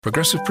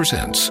Progressive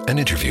presents an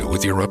interview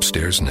with your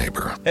upstairs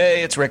neighbor.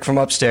 Hey, it's Rick from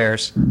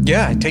upstairs.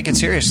 Yeah, I take it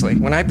seriously.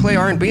 When I play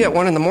R&B at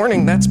 1 in the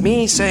morning, that's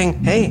me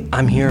saying, hey,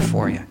 I'm here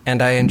for you.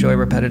 And I enjoy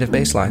repetitive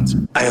bass lines.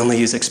 I only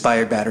use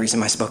expired batteries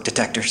in my smoke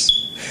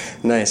detectors.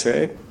 Nice,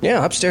 right?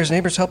 Yeah, upstairs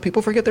neighbors help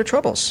people forget their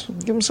troubles.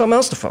 Give them something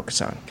else to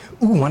focus on.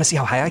 Ooh, want to see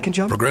how high I can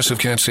jump? Progressive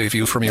can't save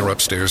you from your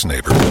upstairs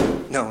neighbor.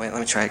 No, wait, let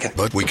me try again.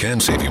 But we can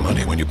save you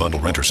money when you bundle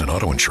renters and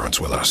auto insurance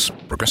with us.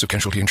 Progressive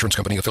Casualty Insurance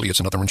Company, affiliates,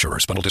 and other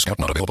insurers. Bundle discount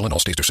not available in all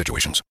states or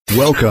situations.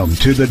 Welcome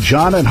to the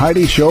John and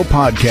Heidi Show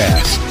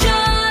podcast.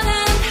 John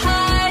and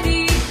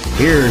Heidi.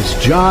 Here's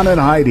John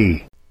and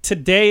Heidi.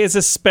 Today is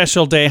a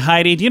special day.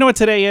 Heidi, do you know what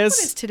today is?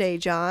 What is today,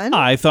 John?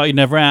 I thought you'd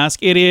never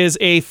ask. It is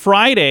a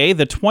Friday,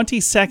 the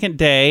 22nd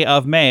day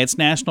of May. It's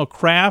National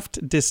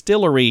Craft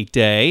Distillery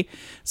Day.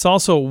 It's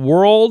also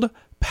World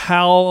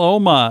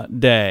Paloma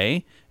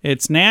Day.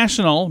 It's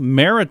National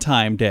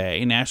Maritime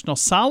Day, National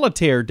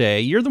Solitaire Day.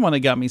 You're the one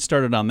that got me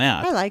started on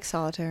that. I like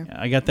solitaire.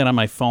 I got that on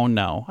my phone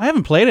now. I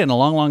haven't played it in a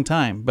long, long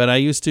time, but I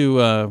used to,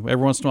 every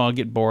once in a while, I'd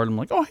get bored. I'm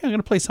like, oh, hey, I'm going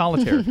to play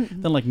solitaire.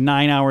 Then like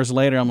 9 hours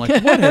later, I'm like,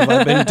 what have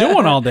I been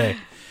doing all day?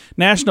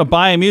 National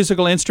Buy a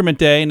Musical Instrument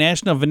Day,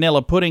 National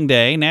Vanilla Pudding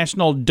Day,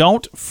 National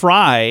Don't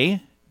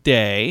Fry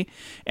Day,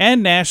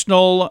 and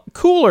National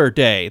Cooler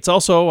Day. It's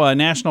also a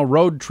National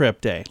Road Trip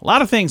Day. A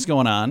lot of things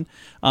going on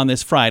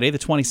this Friday, the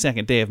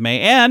 22nd day of May.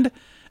 And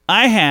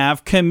I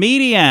have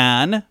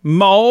comedian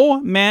Mo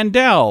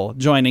Mandel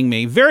joining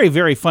me. Very,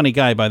 very funny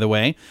guy, by the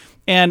way.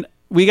 And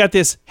we got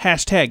this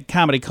hashtag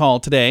comedy call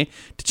today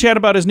to chat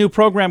about his new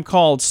program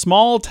called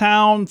Small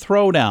Town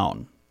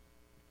Throwdown.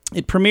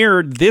 It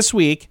premiered this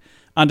week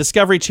on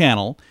Discovery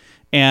Channel.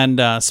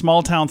 And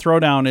Small Town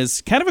Throwdown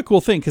is kind of a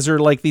cool thing because there are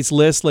like these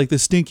lists, like the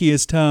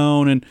stinkiest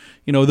town and,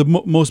 you know, the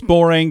most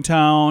boring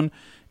town.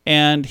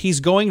 And he's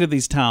going to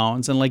these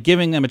towns and like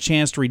giving them a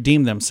chance to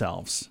redeem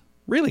themselves.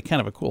 Really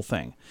kind of a cool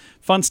thing.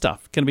 Fun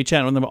stuff. Going to be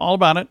chatting with them all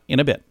about it in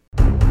a bit.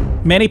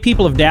 Many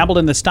people have dabbled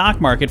in the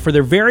stock market for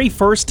their very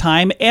first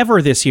time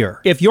ever this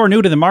year. If you're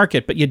new to the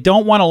market, but you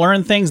don't want to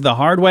learn things the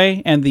hard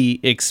way and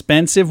the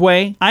expensive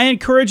way, I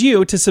encourage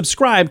you to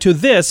subscribe to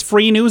this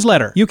free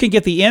newsletter. You can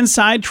get the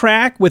inside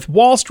track with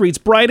Wall Street's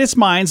brightest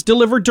minds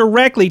delivered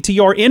directly to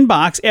your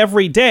inbox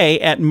every day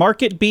at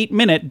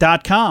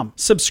marketbeatminute.com.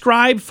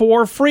 Subscribe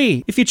for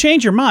free. If you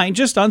change your mind,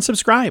 just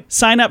unsubscribe.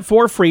 Sign up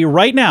for free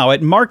right now at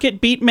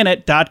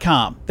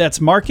marketbeatminute.com. That's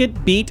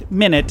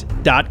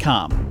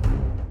marketbeatminute.com.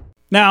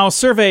 Now,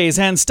 surveys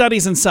and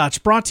studies and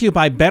such brought to you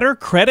by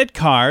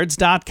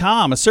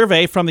BetterCreditCards.com. A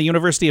survey from the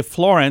University of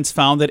Florence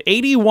found that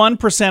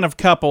 81% of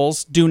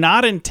couples do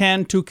not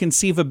intend to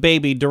conceive a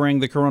baby during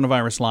the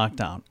coronavirus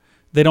lockdown.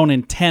 They don't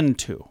intend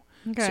to.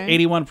 Okay. So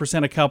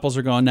 81% of couples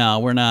are going, no,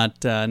 we're not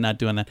doing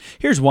that.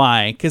 Here's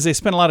why. Because they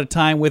spend a lot of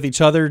time with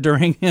each other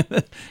during and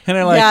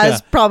they're like, yeah,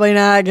 it's probably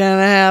not going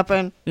to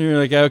happen. You're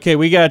like, okay,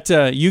 we got,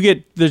 you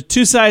get the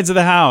two sides of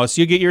the house.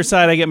 You get your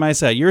side, I get my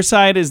side. Your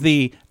side is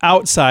the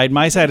outside.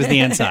 My side is the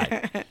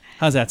inside.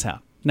 How's that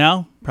sound?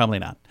 No? Probably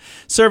not.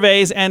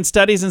 Surveys and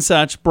studies and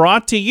such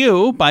brought to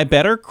you by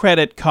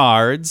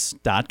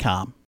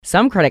BetterCreditCards.com.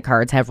 Some credit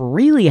cards have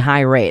really high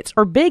rates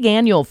or big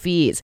annual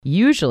fees.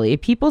 Usually,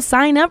 people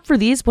sign up for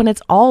these when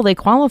it's all they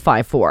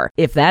qualify for.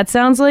 If that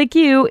sounds like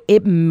you,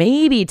 it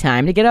may be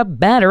time to get a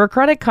better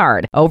credit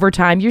card. Over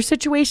time, your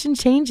situation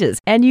changes,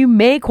 and you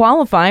may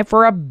qualify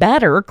for a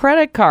better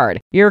credit card.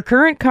 Your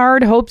current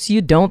card hopes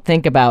you don't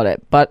think about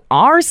it, but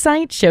our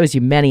site shows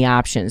you many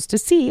options to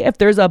see if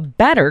there's a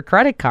better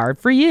credit card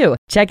for you.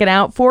 Check it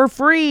out for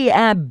free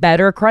at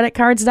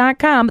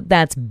bettercreditcards.com.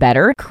 That's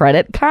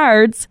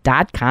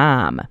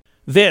bettercreditcards.com.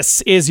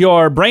 This is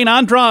your Brain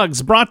on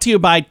Drugs, brought to you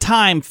by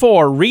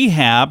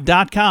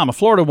Time4Rehab.com. A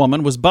Florida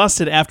woman was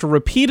busted after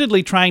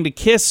repeatedly trying to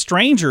kiss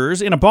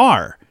strangers in a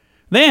bar.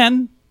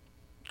 Then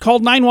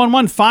called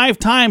 911 5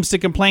 times to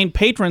complain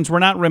patrons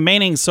were not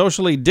remaining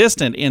socially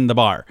distant in the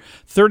bar.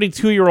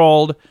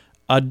 32-year-old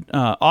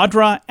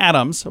Audra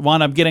Adams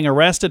wound up getting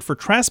arrested for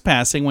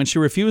trespassing when she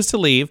refused to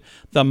leave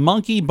the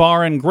Monkey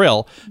Bar and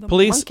Grill.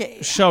 Police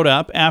showed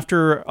up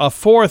after a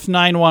fourth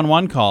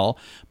 911 call.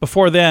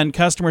 Before then,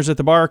 customers at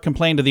the bar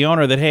complained to the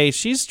owner that, hey,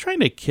 she's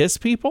trying to kiss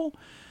people.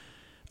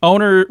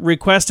 Owner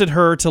requested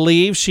her to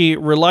leave. She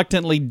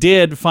reluctantly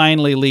did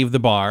finally leave the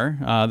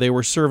bar. They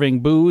were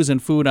serving booze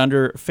and food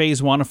under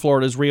Phase 1 of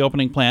Florida's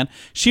reopening plan.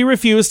 She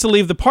refused to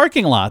leave the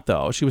parking lot,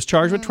 though. She was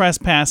charged with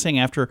trespassing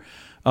after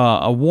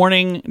a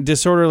warning,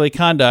 disorderly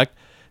conduct.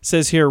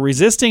 Says here,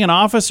 resisting an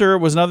officer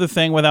was another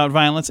thing without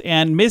violence,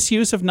 and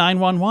misuse of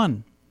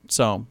 911.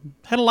 So,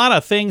 had a lot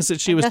of things that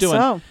she was doing.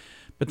 So.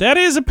 But that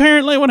is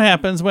apparently what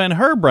happens when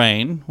her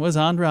brain was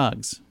on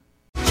drugs.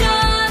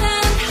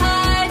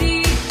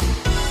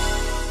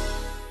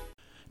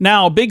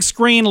 Now, big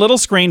screen, little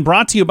screen,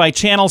 brought to you by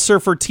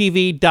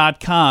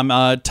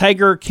ChannelSurferTV.com.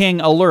 Tiger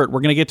King alert. We're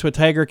going to get to a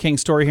Tiger King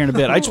story here in a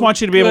bit. I just want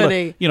you to be able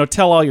to,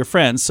 tell all your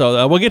friends.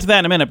 So we'll get to that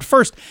in a minute. But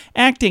first,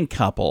 acting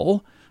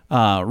couple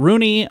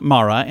Rooney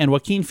Mara and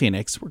Joaquin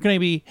Phoenix were going to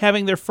be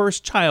having their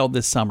first child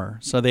this summer.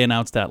 So they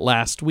announced that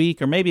last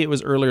week, or maybe it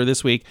was earlier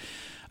this week.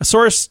 A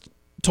source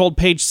told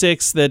Page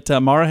Six that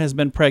Mara has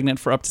been pregnant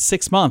for up to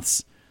 6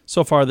 months.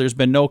 So far, there's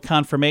been no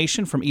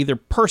confirmation from either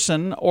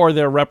person or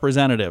their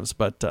representatives,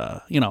 but,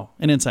 an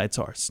inside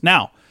source.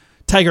 Now,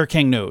 Tiger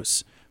King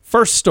news.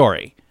 First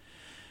story.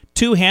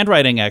 2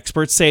 handwriting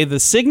experts say the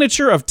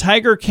signature of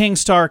Tiger King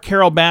star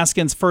Carol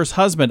Baskin's first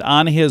husband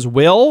on his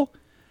will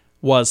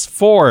was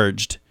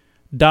forged.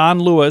 Don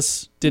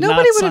Lewis did not sign.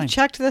 Nobody would have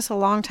checked this a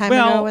long time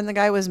ago when the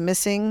guy was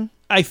missing.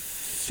 I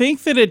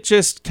think that it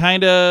just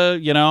kind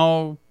of,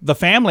 the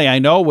family I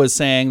know was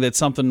saying that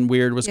something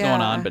weird was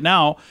going on, but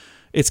now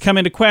it's come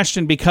into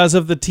question because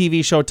of the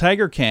TV show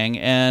Tiger King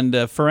and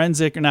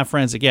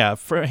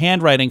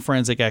handwriting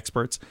forensic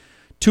experts.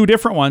 2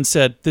 different ones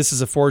said this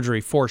is a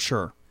forgery for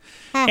sure.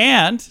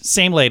 And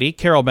same lady,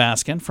 Carol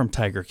Baskin from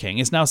Tiger King,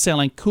 is now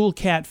selling Cool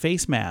Cat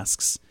face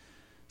masks.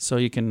 So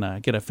you can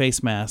get a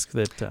face mask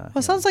that...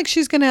 it sounds like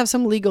she's going to have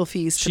some legal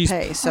fees to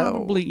pay.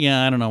 Probably,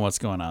 I don't know what's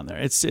going on there.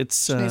 She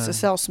needs to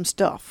sell some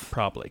stuff.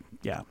 Probably,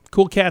 yeah.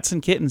 Cool Cats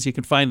and Kittens. You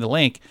can find the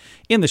link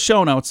in the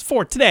show notes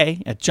for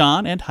today at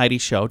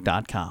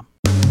johnandheidishow.com.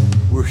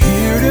 We're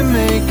here to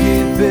make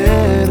it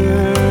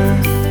better.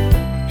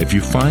 If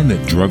you find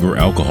that drug or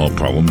alcohol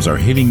problems are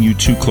hitting you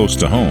too close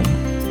to home,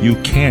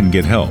 you can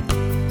get help.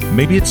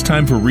 Maybe it's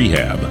time for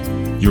rehab.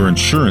 Your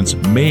insurance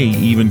may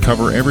even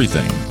cover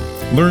everything.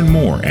 Learn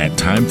more at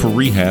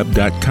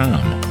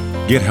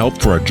timeforrehab.com. Get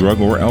help for a drug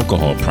or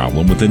alcohol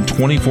problem within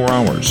 24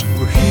 hours.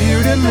 We're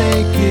here to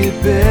make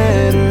it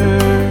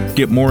better.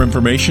 Get more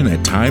information at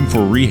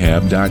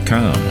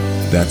timeforrehab.com.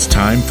 That's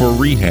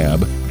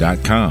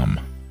timeforrehab.com.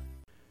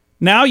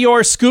 Now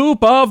your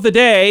scoop of the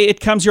day. It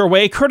comes your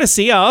way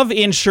courtesy of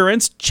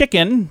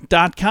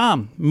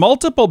InsuranceChicken.com.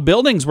 Multiple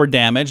buildings were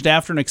damaged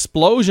after an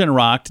explosion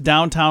rocked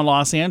downtown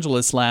Los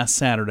Angeles last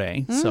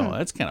Saturday. So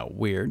that's kind of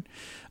weird.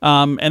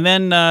 And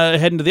then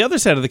heading to the other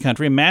side of the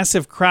country,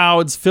 massive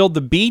crowds filled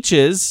the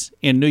beaches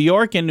in New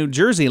York and New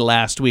Jersey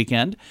last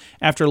weekend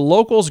after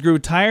locals grew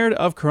tired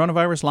of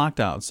coronavirus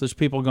lockdowns. There's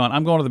people going,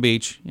 I'm going to the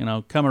beach.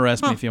 Come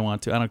arrest me if you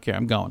want to. I don't care.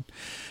 I'm going.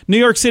 New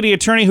York City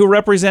attorney who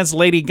represents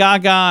Lady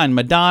Gaga and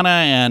Madonna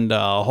and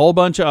a whole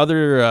bunch of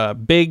other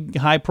big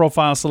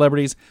high-profile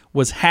celebrities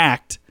was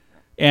hacked.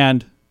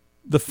 And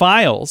the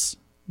files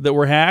that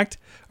were hacked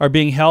are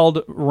being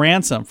held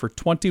ransom for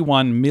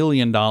 $21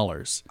 million.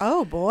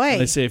 Oh, boy.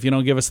 And they say, if you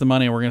don't give us the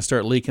money, we're going to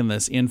start leaking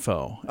this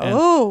info.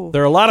 And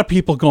there are a lot of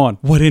people going,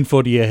 what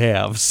info do you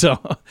have? So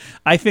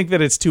I think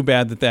that it's too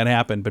bad that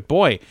happened. But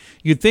boy,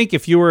 you'd think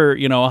if you were,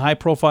 a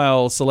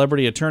high-profile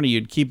celebrity attorney,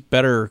 you'd keep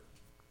better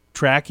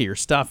track of your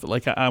stuff.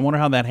 Like, I wonder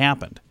how that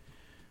happened.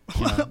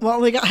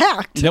 Well, they got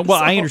hacked. Well,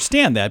 I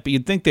understand that, but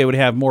you'd think they would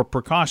have more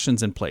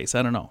precautions in place.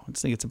 I don't know. I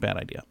just think it's a bad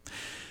idea.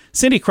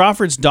 Cindy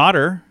Crawford's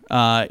daughter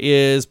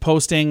is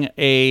posting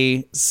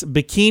a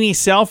bikini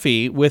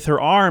selfie with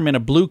her arm in a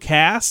blue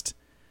cast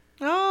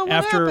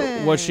after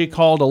happened? what she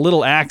called a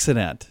little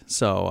accident.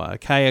 So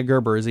Kaya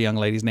Gerber is the young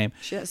lady's name.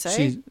 She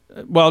say?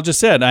 Just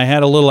said, I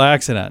had a little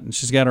accident, and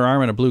she's got her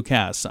arm in a blue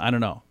cast. I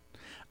don't know.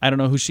 I don't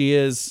know who she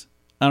is.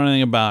 I don't know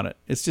anything about it.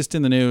 It's just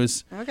in the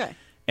news. Okay.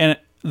 And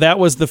that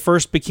was the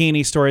first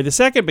bikini story. The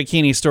second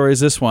bikini story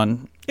is this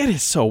one. It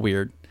is so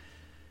weird.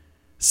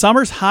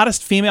 Summer's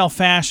hottest female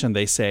fashion,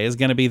 they say, is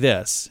going to be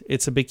this.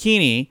 It's a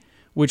bikini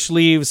which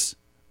leaves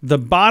the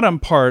bottom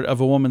part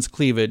of a woman's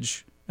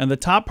cleavage, and the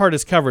top part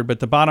is covered, but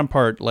the bottom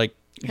part,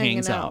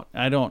 hangs out.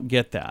 I don't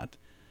get that.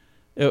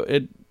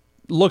 It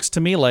looks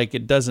to me like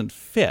it doesn't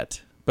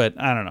fit, but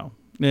I don't know.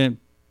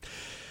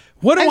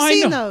 What do I know? I've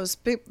seen those.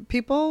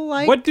 People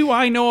like... What do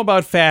I know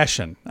about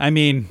fashion? I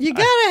mean... You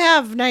got to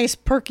have nice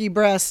perky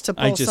breasts to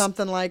pull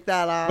something like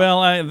that off.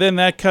 Well, then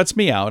that cuts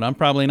me out. I'm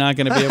probably not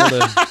going to be able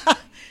to...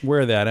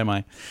 wear that, am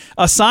I?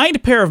 A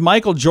signed pair of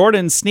Michael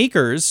Jordan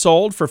sneakers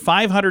sold for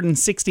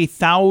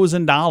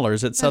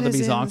 $560,000 at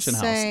Sotheby's auction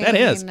house. That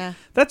is.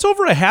 That's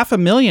over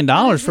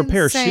 $500,000 for a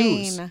pair of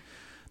shoes.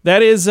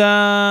 That is,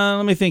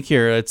 let me think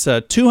here. It's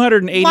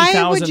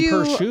 $280,000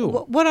 per shoe.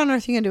 What on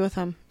earth are you going to do with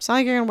them? It's not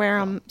like you're going to wear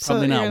them.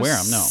 Probably not wear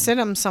them, no. Sit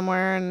them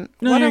somewhere. And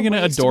no, you're going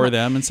to adore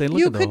them and say, look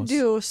at those. You could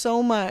do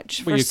so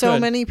much for so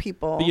many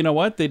people. But you know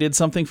what? They did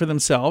something for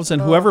themselves,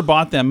 and whoever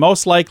bought them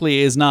most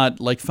likely is not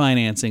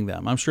financing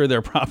them. I'm sure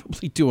they're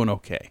probably doing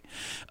okay.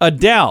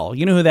 Adele,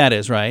 you know who that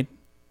is, right?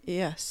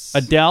 Yes.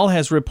 Adele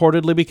has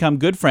reportedly become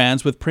good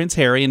friends with Prince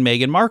Harry and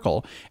Meghan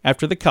Markle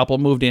after the couple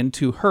moved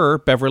into her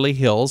Beverly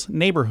Hills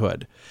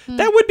neighborhood.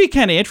 That would be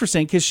kind of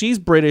interesting because she's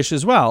British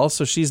as well.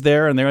 So she's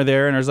there and they're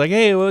there and it's like,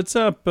 hey, what's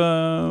up?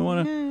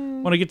 Want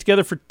to get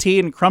together for tea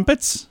and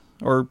crumpets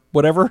or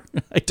whatever?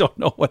 I don't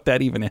know what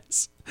that even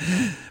is.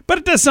 But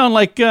it does sound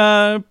like,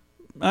 I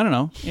don't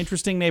know,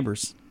 interesting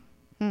neighbors.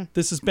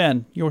 This has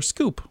been your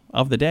scoop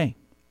of the day.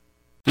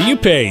 Do you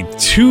pay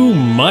too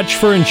much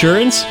for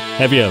insurance?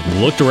 Have you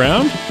looked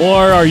around?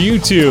 Or are you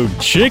too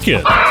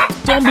chicken?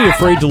 Don't be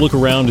afraid to look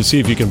around to see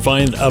if you can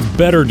find a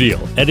better deal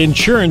at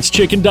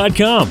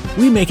InsuranceChicken.com.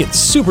 We make it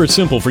super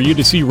simple for you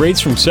to see rates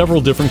from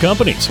several different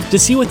companies, to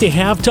see what they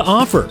have to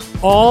offer,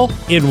 all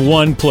in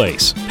one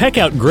place. Peck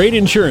out great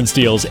insurance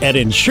deals at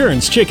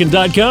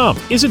InsuranceChicken.com.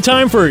 Is it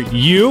time for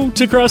you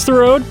to cross the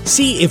road?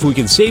 See if we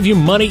can save you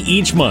money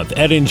each month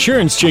at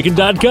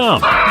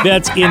InsuranceChicken.com.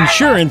 That's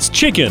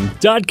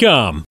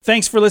InsuranceChicken.com.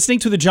 Thanks for listening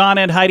to the John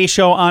and Heidi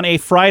Show on a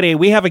Friday.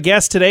 We have a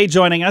guest today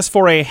joining us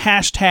for a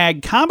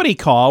hashtag comedy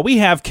call. We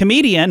have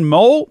comedian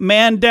Mo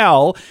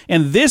Mandel,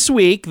 and this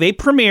week they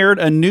premiered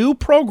a new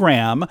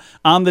program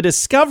on the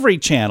Discovery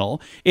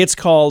Channel. It's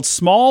called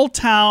Small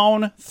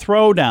Town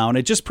Throwdown.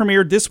 It just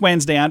premiered this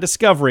Wednesday on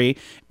Discovery.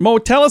 Mo,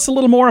 tell us a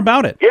little more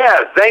about it.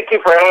 Yeah, thank you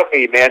for having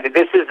me, man.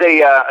 This is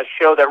a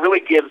show that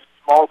really gives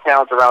small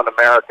towns around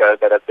America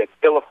that have been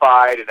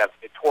vilified and have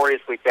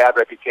notoriously bad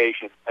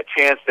reputations a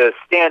chance to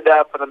stand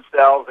up for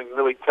themselves and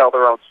really tell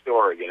their own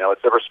story. You know,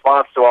 it's a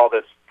response to all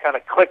this kind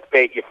of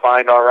clickbait you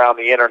find all around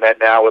the internet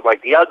now with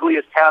like the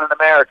ugliest town in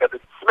America, the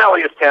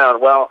smelliest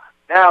town. Well,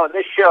 now in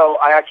this show,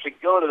 I actually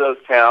go to those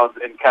towns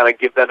and kind of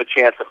give them a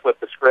chance to flip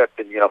the script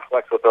and,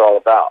 flex what they're all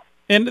about.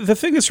 And the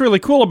thing that's really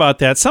cool about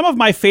that, some of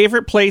my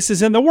favorite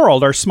places in the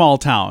world are small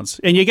towns.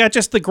 And you got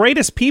just the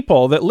greatest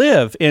people that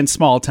live in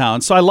small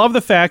towns. So I love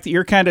the fact that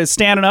you're kind of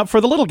standing up for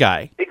the little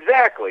guy.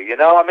 Exactly.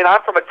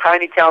 I'm from a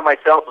tiny town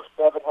myself with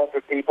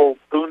 700 people,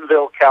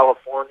 Boonville,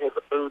 California,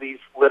 the boonies,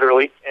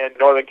 literally, in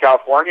Northern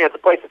California. It's a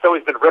place that's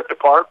always been ripped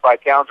apart by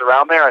towns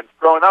around there. And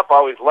growing up, I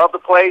always loved the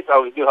place. I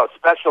always knew how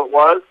special it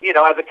was.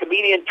 As a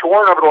comedian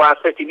touring over the last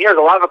 15 years,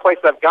 a lot of the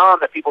places I've gone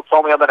that people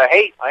told me I'm going to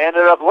hate, I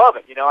ended up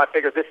loving. I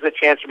figured this is a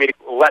chance for me to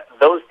let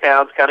those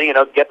towns kind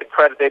of, get the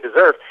credit they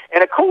deserve.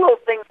 And a cool little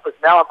thing was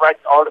now I'm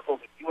writing articles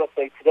in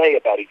USA Today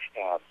about each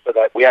town so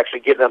that we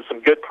actually give them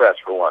some good press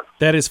for once.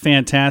 That is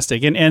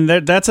fantastic. And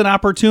that's an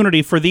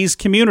opportunity for these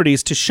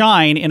communities to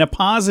shine in a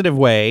positive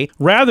way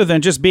rather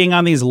than just being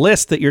on these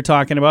lists that you're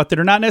talking about that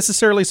are not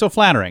necessarily so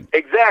flattering.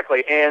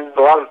 Exactly. And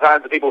a lot of the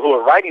times the people who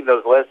are writing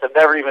those lists have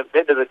never even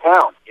been to the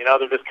town.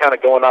 They're just kind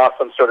of going off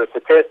some sort of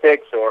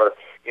statistics or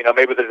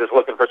maybe they're just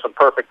looking for some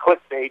perfect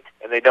clickbait,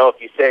 and they know if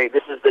you say,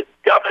 this is the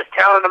dumbest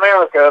town in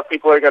America,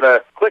 people are going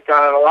to click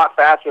on it a lot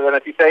faster than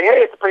if you say,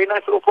 hey, it's a pretty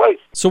nice little place.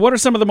 So what are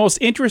some of the most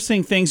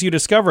interesting things you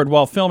discovered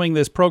while filming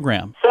this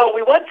program? So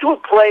we went to a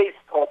place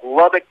called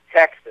Lubbock,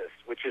 Texas,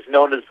 which is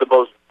known as the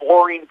most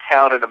boring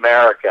town in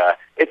America.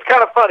 It's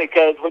kind of funny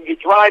because when you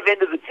drive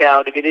into the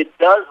town, it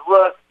does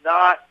look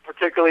not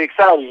particularly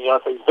exciting.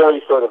 It's a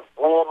very sort of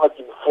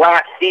bland-looking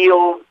flat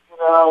field.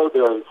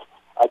 There's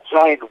a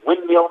giant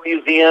windmill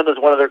museum is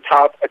one of their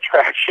top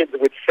attractions,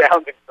 which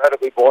sounds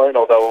incredibly boring,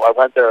 although I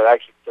went there and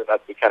actually turned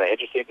out to be kind of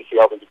interesting to see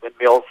all these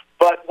windmills.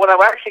 But when I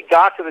actually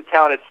got to the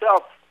town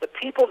itself, the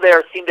people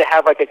there seemed to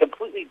have like a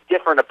completely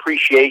different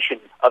appreciation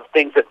of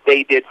things that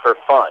they did for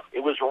fun.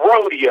 It was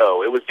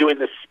rodeo. It was doing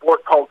this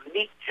sport called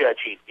meat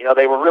judging.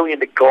 They were really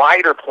into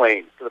glider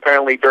planes. Because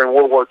apparently during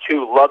World War II,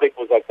 Lubbock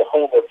was like the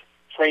home of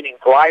training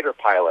glider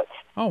pilots.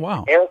 Oh,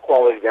 wow. Air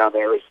quality down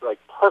there is like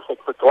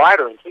perfect for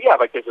glidering. So yeah,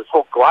 like there's this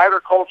whole glider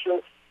culture,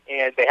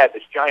 and they had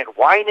this giant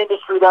wine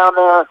industry down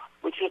there,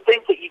 which are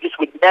things that you just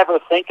would never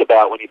think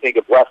about when you think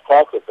of West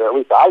Texas, or at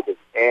least I did.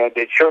 And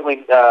it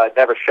certainly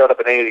never showed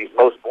up in any of these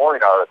most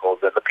boring articles.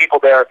 And the people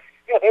there,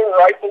 they were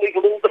rightfully a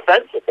little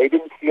defensive. They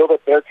didn't feel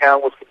that their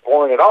town was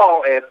boring at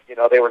all, and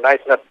they were nice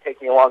enough to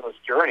take me along this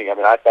journey.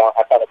 I thought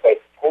the place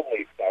was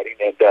totally exciting,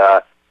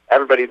 and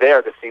everybody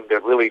there just seemed to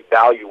really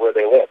value where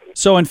they live.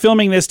 So in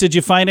filming this, did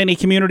you find any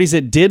communities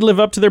that did live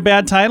up to their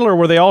bad title, or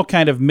were they all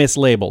kind of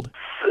mislabeled?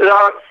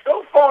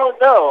 So far,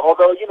 no.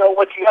 Although,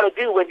 what you got to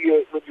do when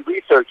you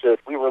research this,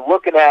 we were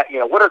looking at,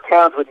 what are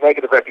towns with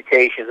negative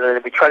reputations, and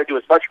then we try to do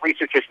as much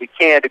research as we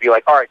can to be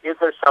like, all right, is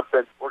there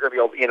something we're going to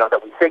be able,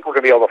 that we think we're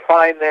going to be able to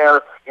find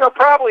there?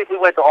 Probably if we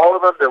went to all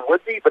of them, there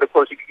would be, but of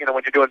course, when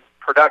you're doing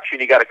production,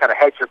 you got to kind of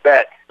hedge your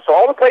bet. So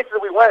all the places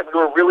that we went, we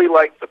were really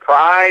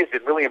surprised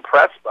and really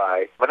impressed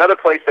by. Another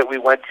place that we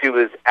went to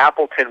is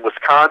Appleton,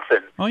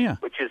 Wisconsin. Oh, yeah.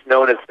 Which is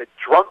known as the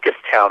drunkest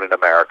town in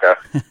America,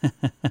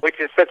 which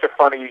is such a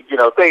funny,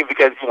 thing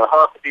because,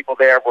 half the people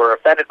there were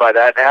offended by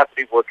that, and half the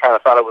people kind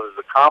of thought it was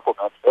a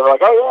compliment. They were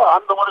like, oh, yeah,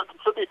 I'm the one who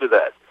contributed to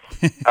that.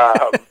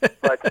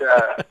 But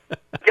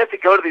I get to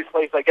go to these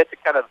places. I get to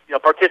kind of,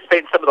 participate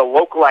in some of the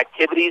local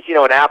activities.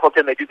 In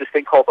Appleton, they do this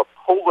thing called the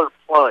polar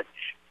plunge,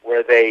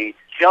 where they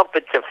jump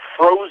into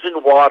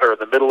frozen water in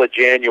the middle of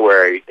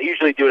January. They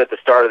usually do it at the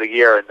start of the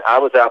year, and I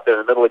was out there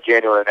in the middle of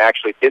January and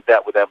actually did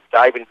that with them,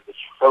 diving into this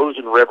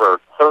frozen river,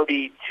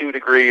 32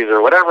 degrees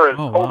or whatever, as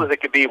cold as it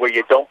could be, where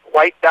you don't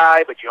quite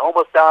die, but you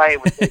almost die,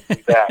 and we take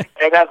you back.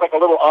 And that's like a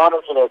little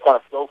honor for their kind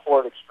of go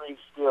for it extreme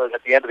spirit.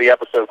 At the end of the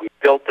episode, we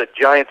built a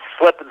giant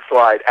slip and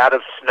slide out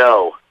of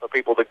snow for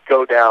people to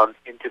go down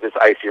into this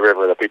icy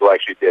river that people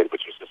actually did,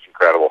 which was just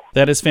incredible.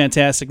 That is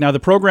fantastic. Now, the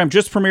program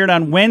just premiered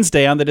on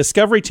Wednesday on the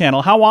Discovery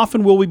Channel. How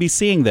often will we be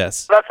seeing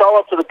this? That's all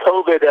up to the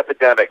COVID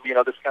epidemic.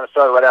 This kind of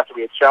started right after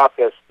we had shot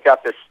this.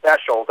 Got this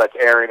special that's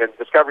airing, and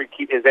Discovery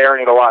is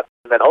airing it a lot.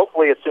 And then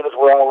hopefully, as soon as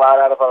we're all allowed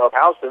out of our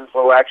houses,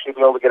 we'll actually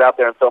be able to get out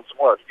there and film some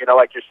more.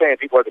 Like you're saying,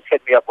 people are just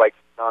hitting me up like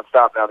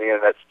nonstop now on the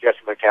internet,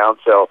 suggesting their town.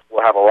 So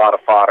we'll have a lot of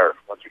fodder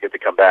once we get to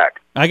come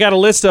back. I got a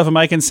list of them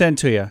I can send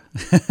to you.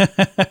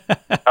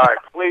 All right,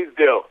 please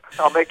do.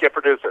 I'll make you a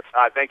producer.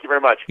 All right, thank you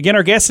very much. Again,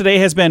 our guest today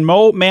has been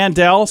Mo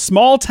Mandel.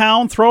 Small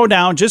Town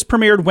Throwdown just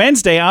premiered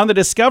Wednesday on the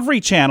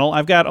Discovery Channel.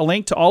 I've got a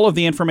link to all of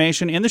the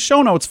information in the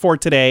show notes for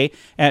today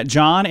at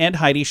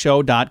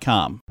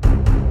johnandheidishow.com.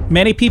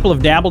 Many people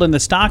have dabbled in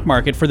the stock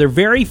market for their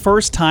very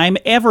first time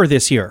ever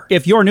this year.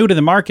 If you're new to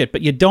the market,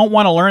 but you don't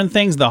want to learn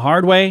things the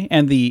hard way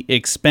and the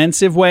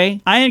expensive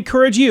way, I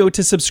encourage you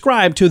to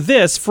subscribe to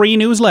this free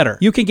newsletter.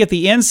 You can get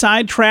the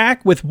inside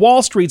track with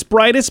Wall Street's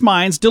brightest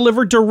minds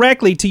delivered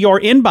directly to your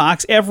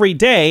inbox every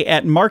day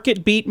at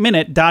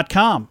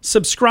marketbeatminute.com.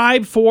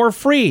 Subscribe for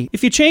free.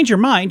 If you change your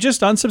mind, just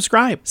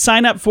unsubscribe.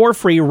 Sign up for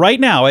free right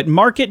now at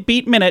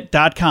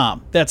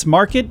marketbeatminute.com. That's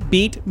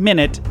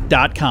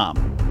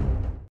marketbeatminute.com.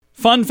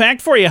 Fun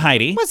fact for you,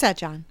 Heidi. What's that,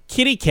 John?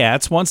 Kitty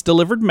cats once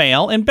delivered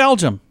mail in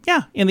Belgium.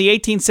 Yeah, in the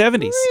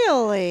 1870s.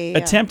 Really?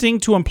 Attempting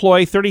to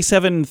employ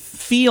 37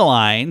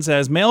 felines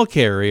as mail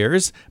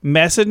carriers,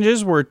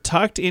 messages were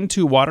tucked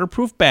into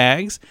waterproof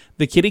bags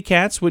the kitty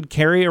cats would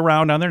carry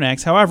around on their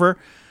necks. However,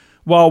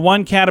 while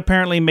one cat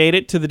apparently made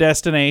it to the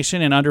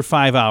destination in under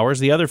 5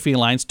 hours, the other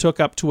felines took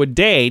up to a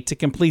day to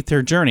complete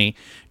their journey.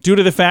 Due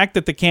to the fact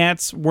that the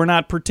cats were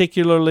not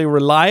particularly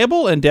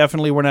reliable and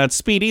definitely were not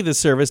speedy, the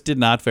service did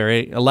not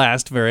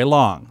last very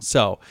long.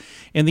 So,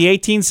 in the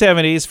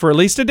 1870s, for at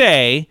least a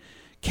day,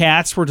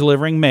 cats were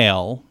delivering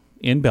mail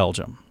in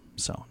Belgium.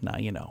 So, now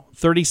you know.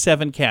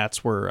 37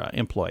 cats were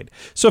employed.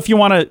 So, if you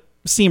want to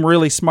seem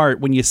really smart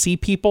when you see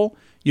people,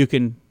 you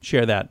can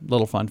share that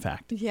little fun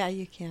fact. Yeah,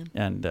 you can.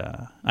 And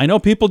I know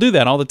people do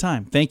that all the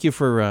time. Thank you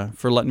for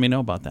letting me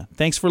know about that.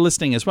 Thanks for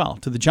listening as well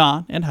to the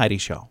John and Heidi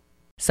Show.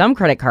 Some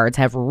credit cards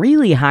have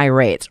really high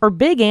rates or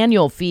big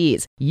annual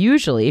fees.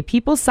 Usually,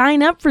 people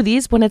sign up for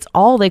these when it's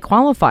all they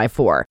qualify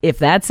for. If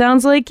that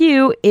sounds like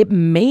you, it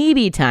may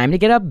be time to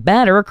get a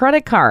better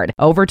credit card.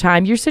 Over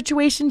time, your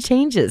situation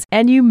changes,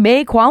 and you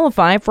may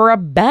qualify for a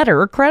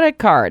better credit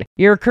card.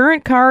 Your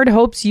current card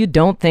hopes you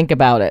don't think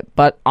about it,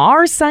 but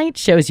our site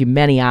shows you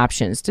many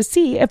options to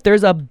see if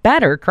there's a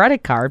better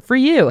credit card for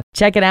you.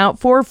 Check it out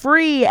for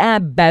free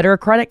at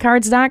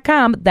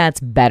bettercreditcards.com. That's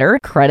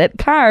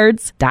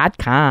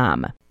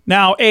bettercreditcards.com.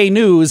 Now, a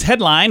news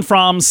headline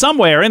from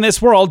somewhere in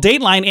this world,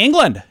 Dateline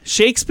England.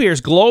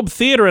 Shakespeare's Globe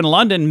Theatre in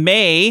London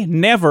may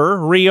never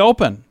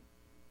reopen.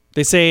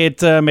 They say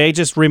it may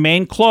just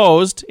remain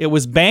closed. It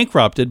was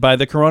bankrupted by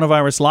the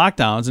coronavirus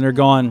lockdowns, and they're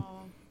going,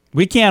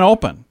 we can't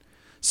open.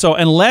 So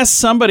unless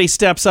somebody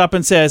steps up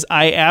and says,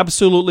 I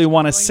absolutely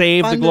want to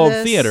save the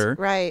Globe Theatre,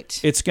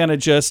 right, it's going to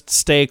just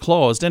stay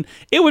closed. And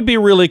it would be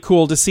really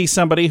cool to see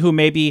somebody who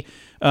may be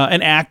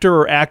an actor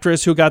or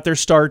actress who got their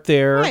start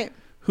there, right,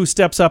 who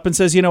steps up and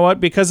says, you know what,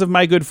 because of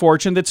my good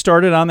fortune that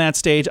started on that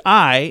stage,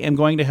 I am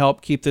going to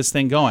help keep this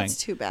thing going. That's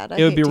too bad.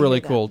 It would be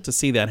really cool to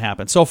see that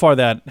happen. So far,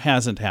 that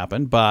hasn't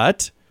happened,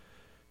 but,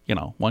 you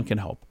know, one can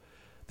hope.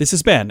 This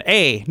has been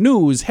a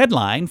news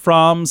headline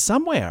from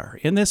somewhere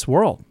in this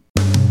world.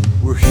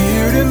 We're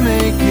here to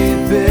make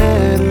it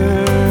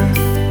better.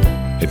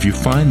 If you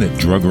find that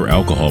drug or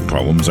alcohol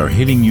problems are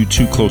hitting you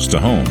too close to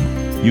home,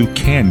 you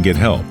can get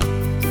help.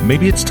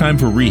 Maybe it's time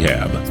for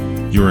rehab.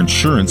 Your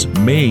insurance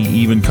may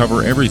even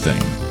cover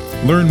everything.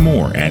 Learn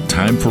more at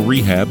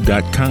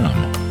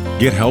timeforrehab.com.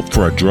 Get help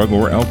for a drug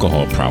or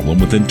alcohol problem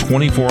within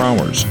 24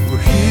 hours. We're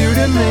here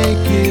to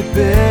make it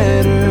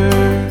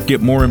better.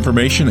 Get more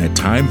information at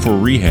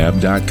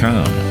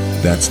timeforrehab.com.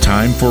 That's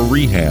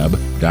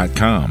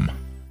timeforrehab.com.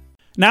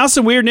 Now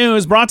some weird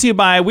news brought to you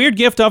by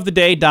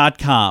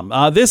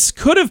WeirdGiftOfTheDay.com. This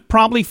could have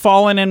probably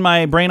fallen in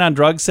my Brain on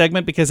Drugs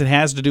segment because it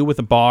has to do with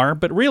a bar,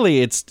 but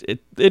really it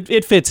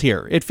fits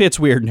here. It fits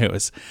weird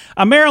news.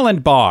 A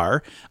Maryland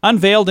bar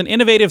unveiled an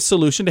innovative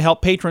solution to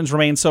help patrons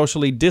remain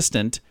socially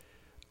distant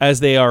as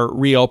they are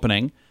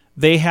reopening.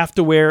 They have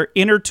to wear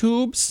inner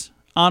tubes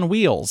on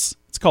wheels.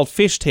 It's called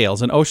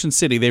Fishtails in Ocean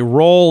City. They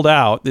rolled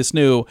out this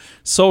new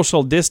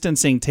social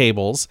distancing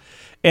tables.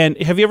 And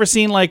have you ever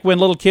seen, like, when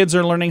little kids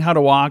are learning how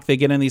to walk, they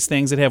get in these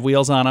things that have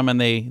wheels on them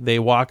and they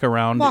walk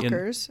around.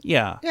 Walkers.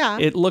 Yeah. Yeah.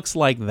 It looks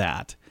like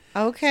that.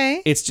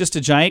 Okay. It's just a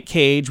giant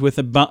cage with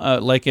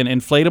like an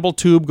inflatable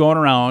tube going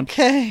around.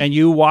 Okay. And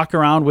you walk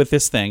around with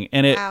this thing.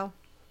 And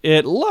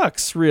it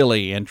looks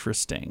really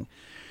interesting.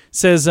 It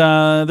says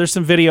there's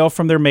some video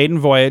from their maiden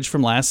voyage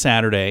from last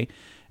Saturday.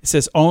 It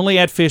says, only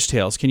at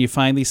Fishtails can you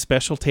find these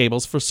special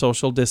tables for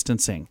social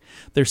distancing.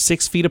 They're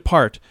 6 feet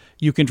apart.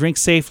 You can drink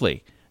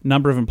safely.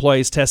 Number of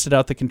employees tested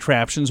out the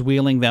contraptions,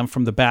 wheeling them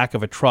from the back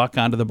of a truck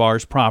onto the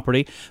bar's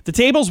property. The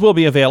tables will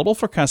be available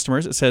for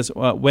customers, it says,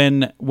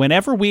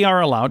 whenever we are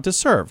allowed to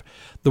serve.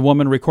 The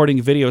woman recording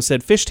the video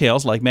said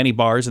Fishtails, like many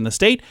bars in the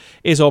state,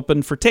 is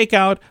open for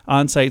takeout,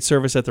 on-site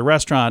service at the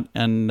restaurant,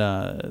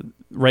 and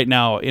right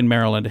now in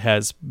Maryland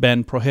has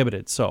been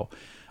prohibited. So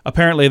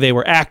apparently they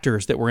were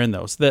actors that were in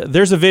those.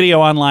 There's a video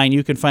online.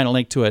 You can find a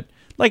link to it.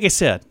 Like I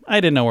said, I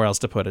didn't know where else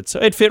to put it. So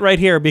it fit right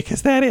here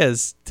because that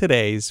is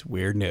today's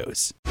weird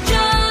news.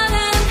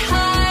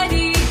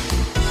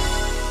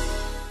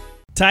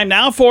 Time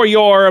now for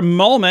your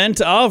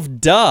moment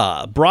of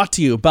duh, brought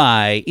to you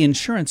by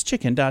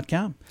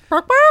InsuranceChicken.com.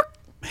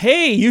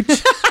 Hey, you...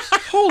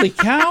 Holy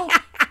cow.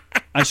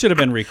 I should have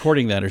been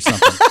recording that or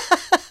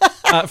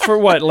something. For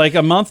what, like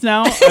a month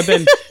now?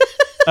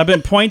 I've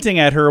been pointing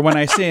at her when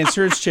I say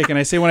Insurance Chicken.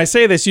 I say, when I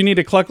say this, you need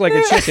to cluck like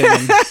a chicken.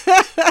 And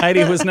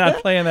Heidi was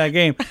not playing that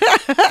game.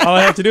 All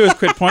I have to do is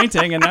quit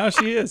pointing, and now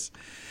she is.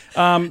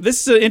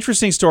 This is an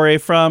interesting story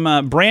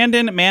from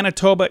Brandon,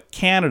 Manitoba,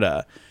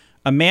 Canada.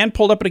 A man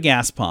pulled up at a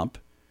gas pump,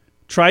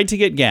 tried to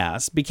get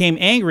gas, became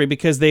angry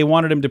because they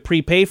wanted him to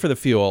prepay for the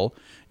fuel,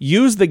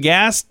 used the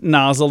gas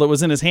nozzle that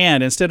was in his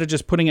hand instead of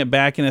just putting it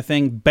back in the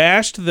thing,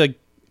 bashed the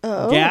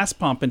gas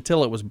pump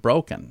until it was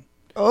broken.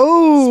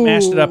 Oh.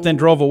 Smashed it up, then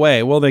drove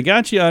away. Well, they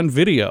got you on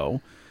video.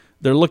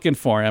 They're looking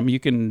for him. You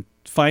can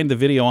find the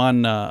video on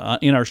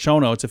in our show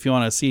notes if you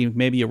want to see.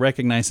 Maybe you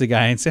recognize the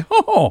guy and say,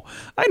 oh,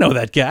 I know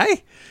that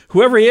guy.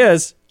 Whoever he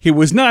is, he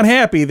was not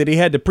happy that he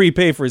had to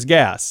prepay for his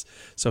gas.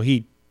 So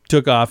he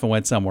took off and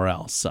went somewhere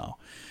else. So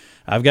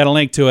I've got a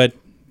link to it.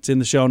 It's in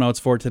the show notes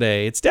for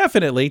today. It's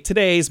definitely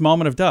today's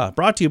moment of duh,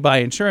 brought to you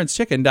by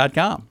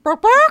InsuranceChicken.com.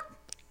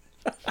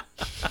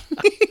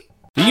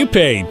 Do you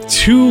pay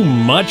too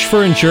much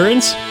for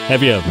insurance?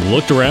 Have you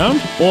looked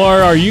around?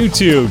 Or are you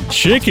too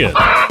chicken?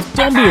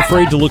 Don't be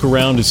afraid to look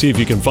around to see if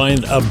you can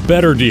find a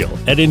better deal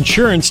at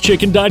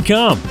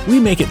InsuranceChicken.com. We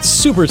make it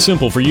super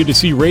simple for you to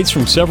see rates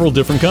from several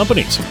different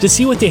companies, to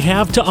see what they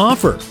have to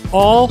offer,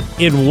 all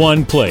in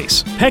one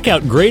place. Peck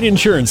out great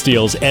insurance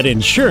deals at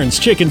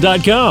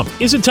InsuranceChicken.com.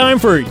 Is it time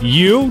for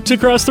you to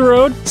cross the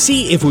road?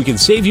 See if we can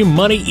save you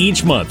money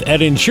each month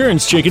at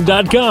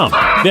InsuranceChicken.com.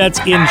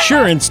 That's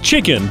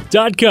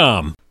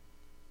InsuranceChicken.com.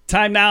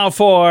 Time now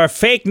for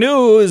fake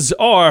news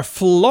or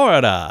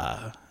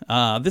Florida.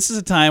 This is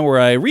a time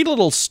where I read a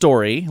little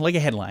story, like a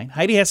headline.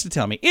 Heidi has to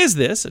tell me, is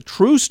this a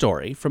true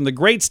story from the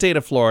great state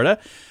of Florida,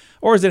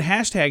 or is it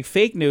hashtag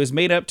fake news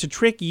made up to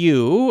trick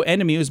you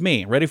and amuse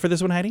me? Ready for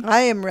this one, Heidi?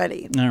 I am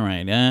ready. All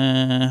right.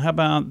 How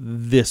about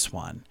this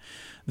one?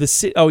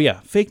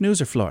 Fake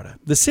news or Florida.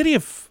 The city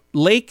of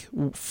Lake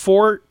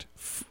Fort...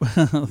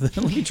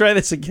 Let me try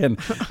this again.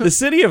 The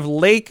city of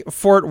Lake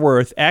Fort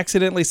Worth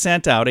accidentally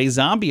sent out a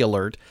zombie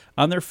alert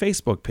on their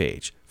Facebook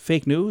page.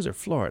 Fake news or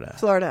Florida?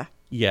 Florida.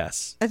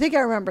 Yes. I think I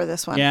remember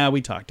this one. Yeah,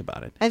 we talked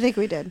about it. I think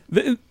we did.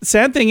 The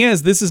sad thing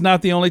is, this is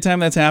not the only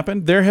time that's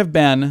happened. There have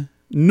been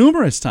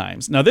numerous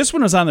times. Now, this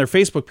one was on their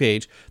Facebook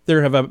page.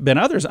 There have been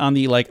others on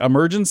the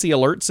emergency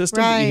alert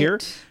system that you hear.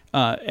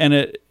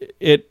 And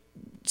it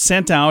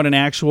sent out an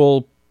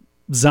actual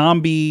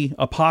zombie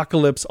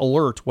apocalypse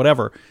alert,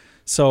 whatever.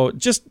 So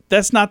just,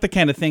 that's not the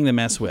kind of thing to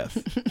mess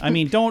with. I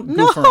mean, don't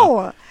goof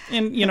around.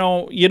 And,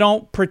 you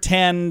don't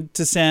pretend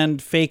to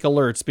send fake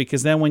alerts,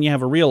 because then when you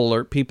have a real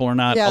alert, people are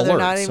not alert. Yeah, they're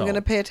not even going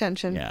to pay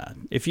attention. Yeah.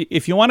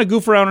 If you want to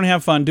goof around and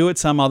have fun, do it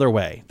some other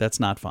way. That's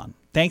not fun.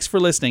 Thanks for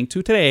listening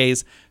to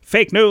today's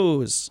Fake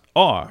News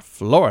or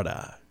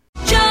Florida.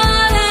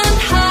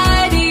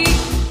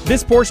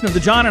 This portion of the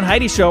John and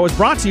Heidi Show is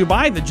brought to you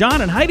by the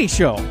John and Heidi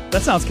Show.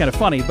 That sounds kind of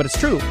funny, but it's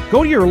true.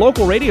 Go to your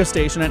local radio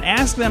station and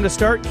ask them to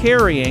start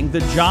carrying the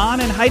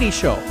John and Heidi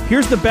Show.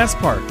 Here's the best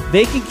part.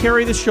 They can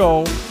carry the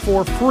show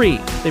for free.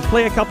 They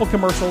play a couple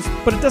commercials,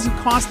 but it doesn't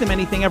cost them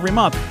anything every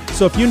month.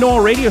 So if you know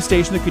a radio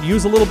station that could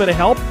use a little bit of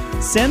help,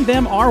 send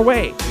them our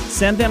way.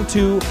 Send them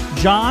to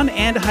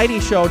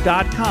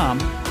johnandheidishow.com.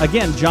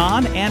 Again,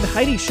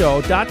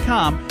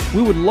 johnandheidishow.com.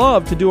 We would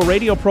love to do a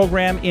radio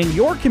program in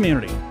your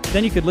community.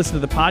 Then you could listen to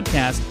the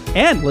podcast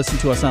and listen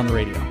to us on the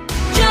radio.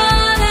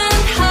 John and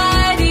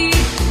Heidi.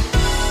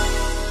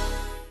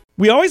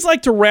 We always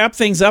like to wrap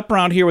things up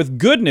around here with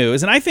good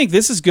news, and I think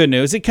this is good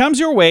news. It comes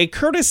your way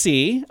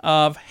courtesy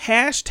of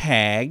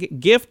hashtag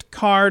gift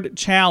card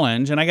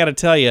challenge, and I got to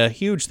tell you, a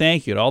huge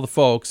thank you to all the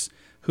folks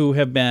who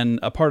have been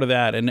a part of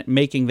that and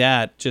making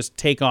that just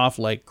take off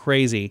like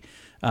crazy.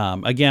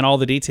 Again, all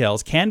the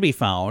details can be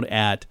found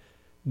at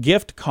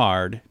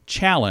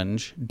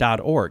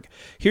giftcardchallenge.org.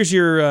 Here's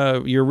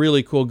your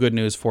really cool good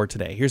news for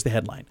today. Here's the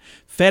headline.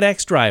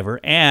 FedEx driver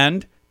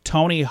and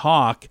Tony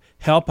Hawk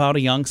help out a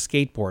young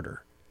skateboarder.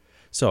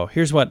 So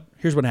here's what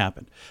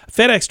happened. A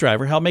FedEx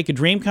driver helped make a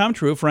dream come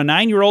true for a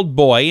 9-year-old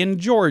boy in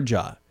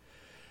Georgia.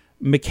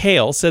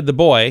 Mikhail said the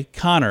boy,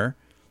 Connor,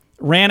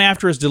 ran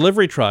after his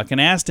delivery truck and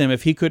asked him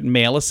if he could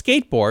mail a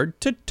skateboard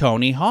to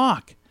Tony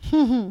Hawk.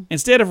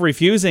 Instead of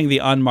refusing the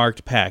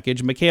unmarked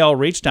package, Mikhail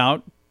reached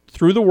out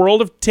through the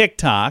world of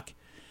TikTok.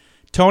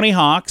 Tony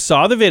Hawk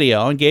saw the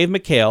video and gave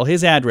Mikhail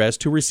his address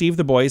to receive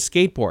the boy's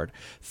skateboard.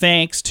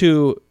 Thanks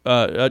to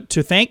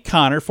thank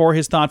Connor for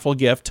his thoughtful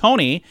gift,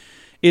 Tony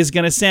is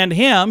going to send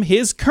him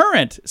his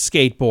current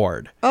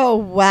skateboard. Oh,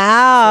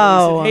 wow.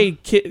 So he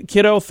said, hey,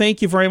 kiddo,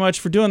 thank you very much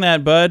for doing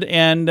that, bud.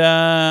 And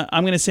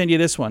I'm going to send you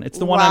this one. It's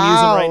the one I'm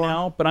using right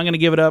now, but I'm going to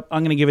give it up.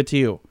 I'm going to give it to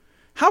you.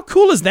 How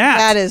cool is that?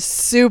 That is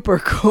super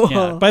cool.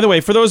 Yeah. By the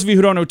way, for those of you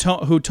who don't know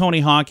who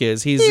Tony Hawk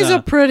is, he's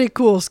a pretty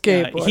cool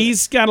skateboarder.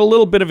 He's got a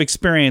little bit of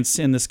experience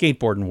in the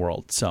skateboarding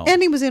world. So,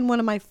 and he was in one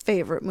of my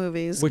favorite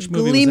movies. Which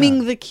movie Gleaming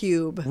was that? the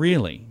Cube.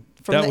 Really?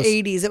 From the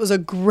 80s. It was a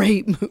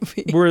great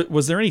movie.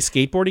 Was there any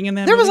skateboarding in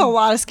that There movie? was a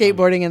lot of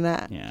skateboarding in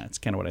that. Yeah, it's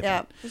kind of what I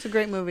thought. thought. Yeah, it was a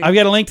great movie. I've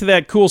got a link to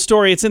that cool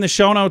story. It's in the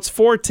show notes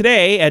for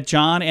today at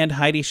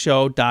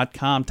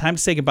johnandheidishow.com. Time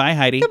to say goodbye,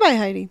 Heidi. Goodbye,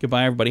 Heidi.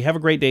 Goodbye, everybody. Have a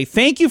great day.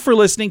 Thank you for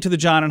listening to the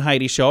John and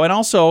Heidi Show. And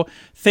also,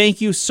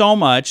 thank you so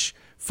much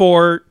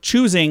for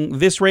choosing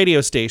this radio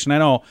station. I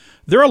know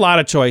there are a lot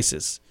of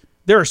choices.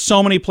 There are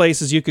so many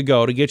places you could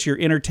go to get your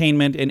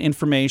entertainment and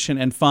information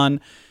and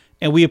fun.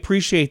 And we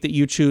appreciate that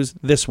you choose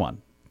this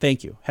one.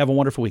 Thank you. Have a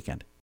wonderful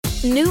weekend.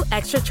 New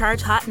Extra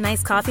Charge Hot and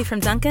Iced Coffee from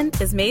Dunkin'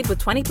 is made with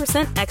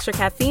 20% extra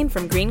caffeine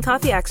from green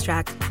coffee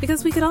extract,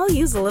 because we could all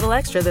use a little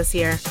extra this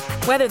year.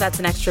 Whether that's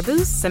an extra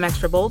boost, some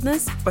extra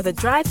boldness, or the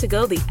drive to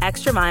go the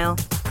extra mile,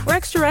 we're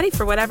extra ready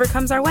for whatever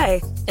comes our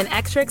way and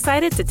extra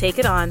excited to take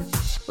it on.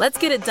 Let's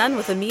get it done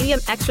with a medium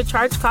extra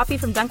charge coffee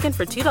from Dunkin'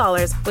 for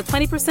 $2 with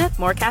 20%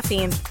 more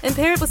caffeine. And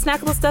pair it with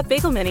snackable stuffed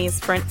bagel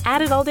minis for an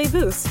added all-day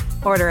boost.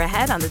 Order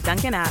ahead on the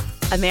Dunkin' app.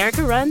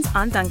 America runs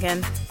on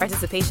Dunkin'.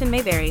 Participation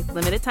may vary.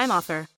 Limited time offer.